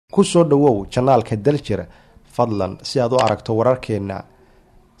ku soo dhawow janaalka daljir fadlan si aad u aragto wararkeena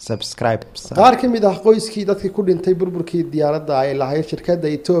subscribe qaar ka mid ah qoyskii dadkii ku dhintay burburkii diyaaradda ay lahayd shirkadda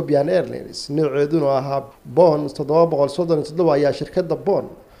Ethiopian Airlines nooceeduna ahaa Boeing 737 ayaa shirkadda Boeing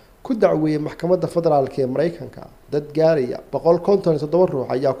ku dacweeyay Maxkamadda Federaalka ee Maraykanka. Dad gaaraya 157 ruux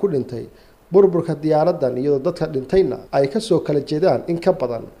ayaa ku dhintay burburka diyaaraddan iyadoo dadka dhintayna ay ka soo kala jeedaan in ka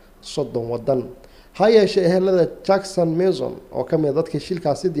badan 30 wadan. ha yeeshee ehelada Jackson Mason oo ka mid ah dadkii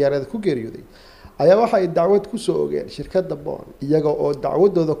shilkaasi diyaaradda ku geeriyooday ayaa waxa ay dacwad ku soo oogeen shirkadda Boeing iyaga oo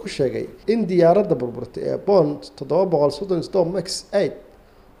dacwadooda ku sheegay in diyaaradda burburtay ee Boeing 737 Max 8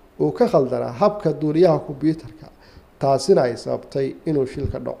 uu ka khaldanaa habka duuliyaha kombiyuutarka taasina ay sababtay inuu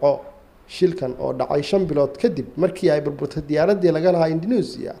shilka dhaco. Shilkan oo dhacay 5 bilood kadib markii ay burburtay diyaaraddii laga lahaa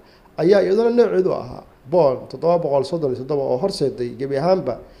Indonesia ayaa iyaduna nooceedu ahaa Boeing 737 oo horseeday gebi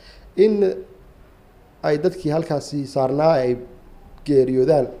ahaanba in ay dadkii halkaasi saarnaa ay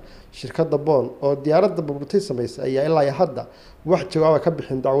geeriyoodaan. Shirkadda Boeing oo diyaaradda burburtay sameysay ayaa ilaa hadda wax jawaab ka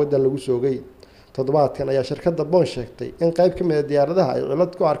bixin dacwadda lagu soogay. Toddobaadkan ayaa shirkadda Boeing sheegtay in qayb ka mid ah diyaaradaha ay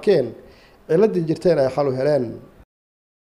cilad ku arkeen ciladii jirteen ay xal u heleen.